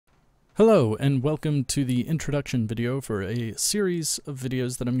Hello and welcome to the introduction video for a series of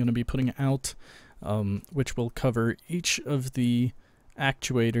videos that I'm going to be putting out, which will cover each of the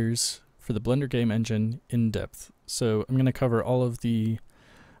actuators for the Blender game engine in depth. So I'm going to cover all of the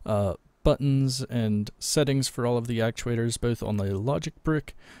buttons and settings for all of the actuators, both on the logic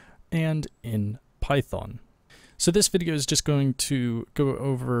brick and in Python. So this video is just going to go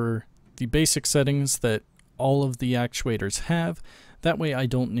over the basic settings that all of the actuators have. That way I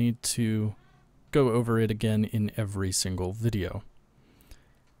don't need to go over it again in every single video.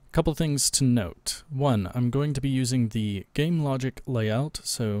 A couple things to note. One, I'm going to be using the game logic layout.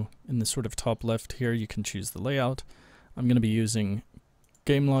 So in the sort of top left here, you can choose the layout. I'm going to be using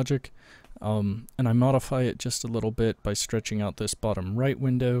game logic, and I modify it just a little bit by stretching out this bottom right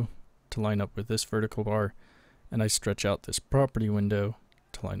window to line up with this vertical bar, and I stretch out this property window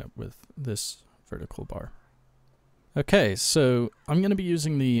to line up with this vertical bar. Okay, so I'm going to be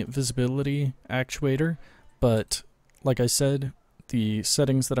using the visibility actuator, but like I said, the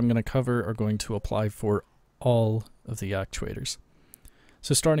settings that I'm going to cover are going to apply for all of the actuators.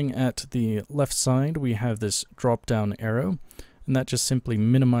 So starting at the left side, we have this drop-down arrow, and that just simply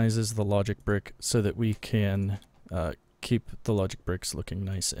minimizes the logic brick so that we can keep the logic bricks looking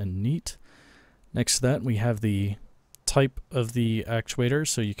nice and neat. Next to that, we have the type of the actuator,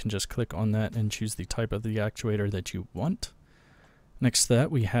 so you can just click on that and choose the type of the actuator that you want. Next to that,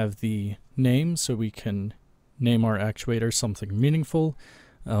 we have the name, so we can name our actuator something meaningful.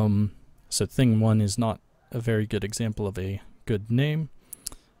 So thing 1 is not a very good example of a good name.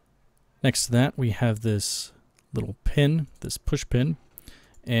 Next to that, we have this little pin, this push pin,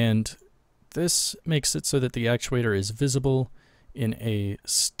 and this makes it so that the actuator is visible in a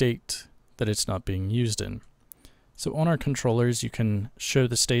state that it's not being used in. So on our controllers, you can show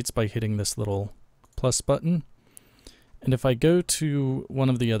the states by hitting this little plus button. And if I go to one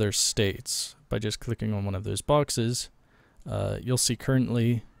of the other states by just clicking on one of those boxes, you'll see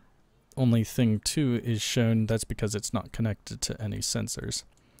currently only thing 2 is shown. That's because it's not connected to any sensors.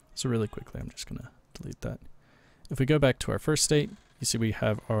 So really quickly, I'm just going to delete that. If we go back to our first state, you see we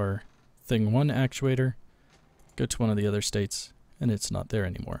have our thing 1 actuator. Go to one of the other states, and it's not there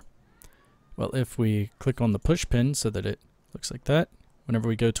anymore. Well, if we click on the push pin so that it looks like that, whenever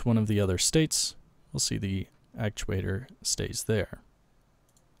we go to one of the other states, we'll see the actuator stays there.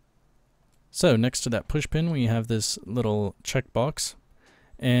 So next to that push pin, we have this little checkbox,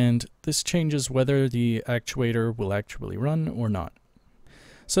 and this changes whether the actuator will actually run or not.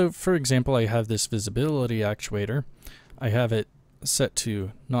 So for example, I have this visibility actuator. I have it set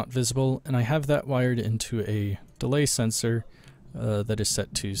to not visible, and I have that wired into a delay sensor that is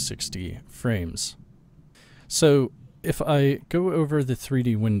set to 60 frames. So if I go over the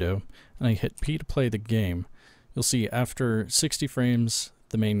 3D window and I hit P to play the game, you'll see after 60 frames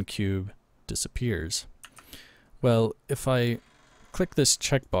the main cube disappears. Well, if I click this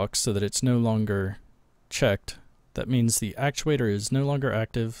checkbox so that it's no longer checked, that means the actuator is no longer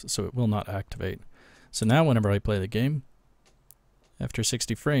active, so it will not activate. So now whenever I play the game, after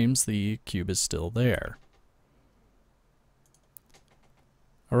 60 frames the cube is still there.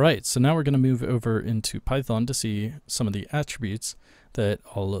 Alright, so now we're going to move over into Python to see some of the attributes that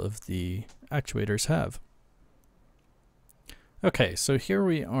all of the actuators have. Okay, so here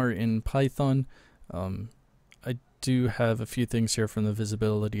we are in Python. I do have a few things here from the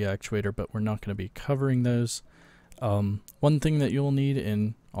visibility actuator, but we're not going to be covering those. One thing that you'll need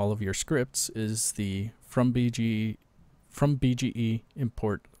in all of your scripts is the from BGE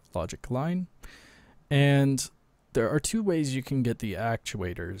import logic line. And there are two ways you can get the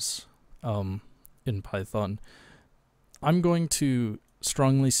actuators in Python. I'm going to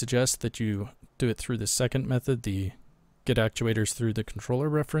strongly suggest that you do it through the second method, the get actuators through the controller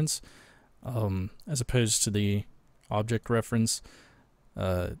reference, as opposed to the object reference,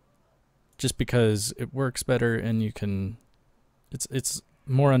 just because it works better and you can, it's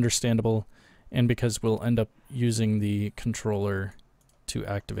more understandable, and because we'll end up using the controller to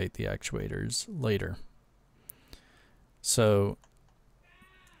activate the actuators later. So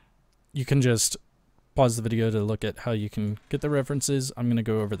you can just pause the video to look at how you can get the references. I'm going to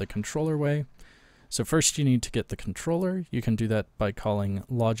go over the controller way. So first you need to get the controller. You can do that by calling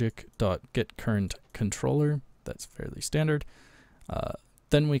logic.getCurrentController. That's fairly standard.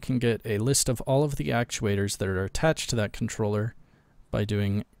 Then we can get a list of all of the actuators that are attached to that controller by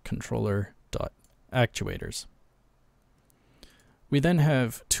doing controller.actuators. We then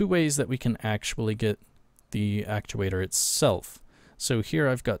have two ways that we can actually get the actuator itself. So here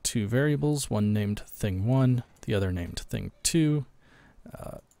I've got two variables, one named thing1, the other named thing2.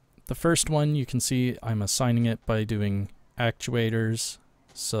 The first one, you can see I'm assigning it by doing actuators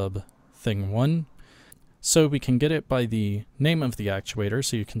sub thing1. So we can get it by the name of the actuator.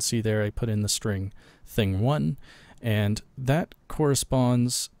 So you can see there I put in the string thing1, and that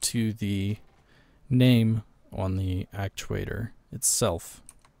corresponds to the name on the actuator itself.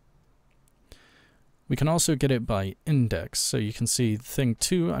 We can also get it by index. So you can see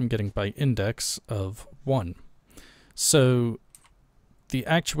thing2 I'm getting by index of 1. So the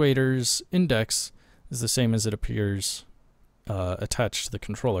actuator's index is the same as it appears attached to the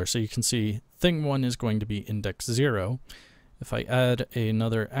controller. So you can see thing1 is going to be index 0. If I add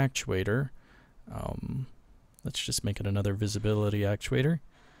another actuator, let's just make it another visibility actuator,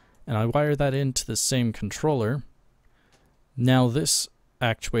 and I wire that into the same controller, now this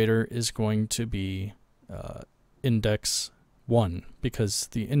actuator is going to be index 1 because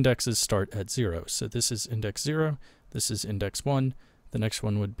the indexes start at 0. So this is index 0, this is index 1, the next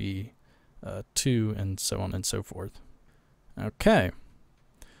one would be 2, and so on and so forth. Okay,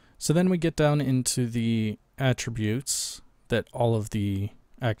 so then we get down into the attributes that all of the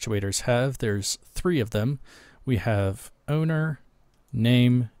actuators have. There's 3 of them. We have owner,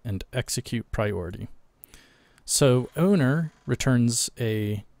 name, and execute priority. So owner returns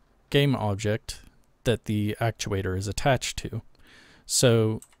a game object that the actuator is attached to.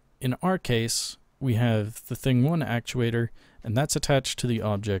 So in our case, we have the thing1 actuator, and that's attached to the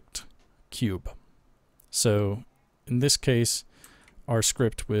object cube. So in this case, our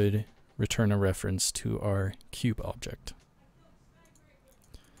script would return a reference to our cube object.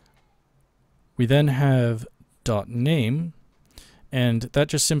 We then have .name, and that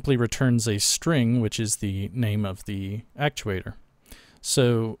just simply returns a string, which is the name of the actuator.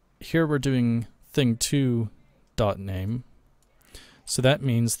 So here we're doing thing2.name. So that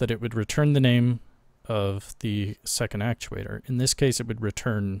means that it would return the name of the second actuator. In this case, it would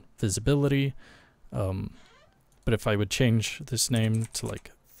return visibility. But if I would change this name to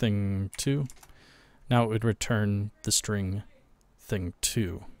like thing2, now it would return the string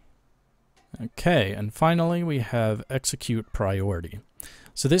thing2. Okay, and finally we have execute priority.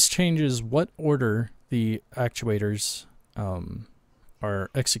 So this changes what order the actuators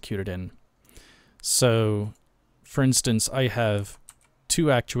are executed in. So for instance, I have 2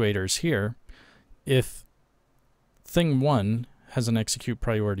 actuators here. If thing1 has an execute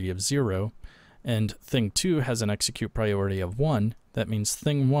priority of 0 and thing2 has an execute priority of 1, that means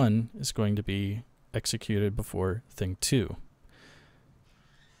thing1 is going to be executed before thing2.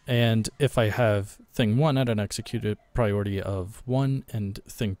 And if I have thing1 at an execute priority of 1 and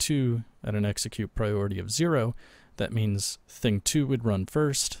thing2 at an execute priority of 0, that means thing2 would run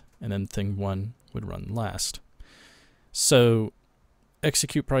first and then thing1 would run last. So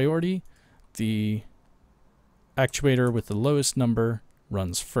execute priority, the actuator with the lowest number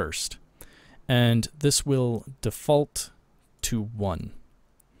runs first. And this will default to 1.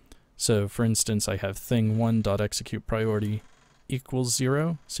 So for instance, I have thing1.execute priority equals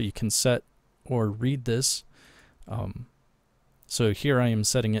 0, so you can set or read this. So here I am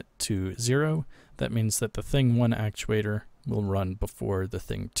setting it to 0. That means that the thing1 actuator will run before the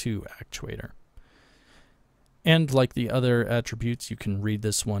thing2 actuator. And like the other attributes, you can read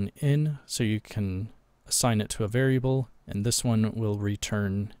this one in, so you can assign it to a variable, and this one will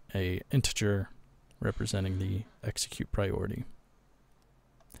return a integer representing the execute priority.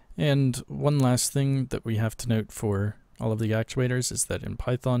 And one last thing that we have to note for all of the actuators is that in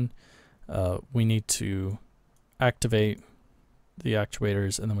Python, we need to activate the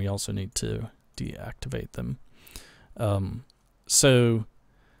actuators, and then we also need to deactivate them. So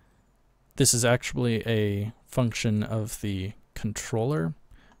this is actually a function of the controller,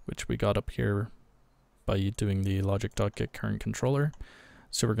 which we got up here by doing the logic.getCurrentController.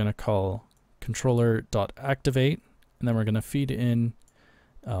 So we're going to call controller.activate, and then we're going to feed in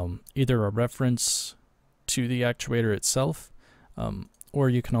either a reference to the actuator itself, or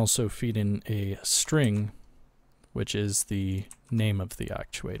you can also feed in a string, which is the name of the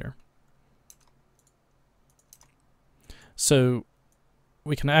actuator. So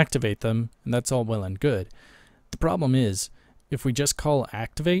we can activate them, and that's all well and good. The problem is, if we just call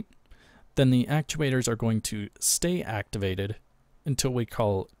activate, then the actuators are going to stay activated until we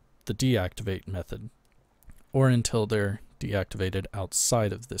call the deactivate method, or until they're deactivated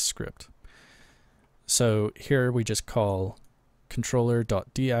outside of this script. So here we just call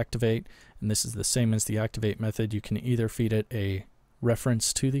controller.deactivate, and this is the same as the activate method. You can either feed it a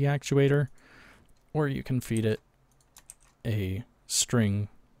reference to the actuator, or you can feed it a string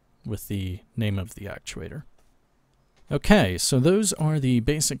with the name of the actuator. Okay, so those are the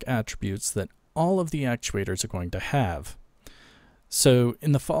basic attributes that all of the actuators are going to have. So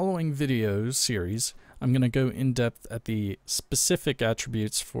in the following video series, I'm going to go in depth at the specific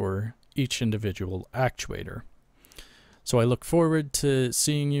attributes for each individual actuator. So I look forward to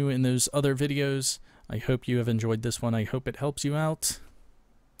seeing you in those other videos. I hope you have enjoyed this one. I hope it helps you out.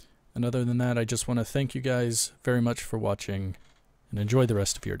 And other than that, I just want to thank you guys very much for watching, and enjoy the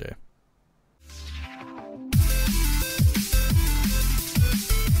rest of your day.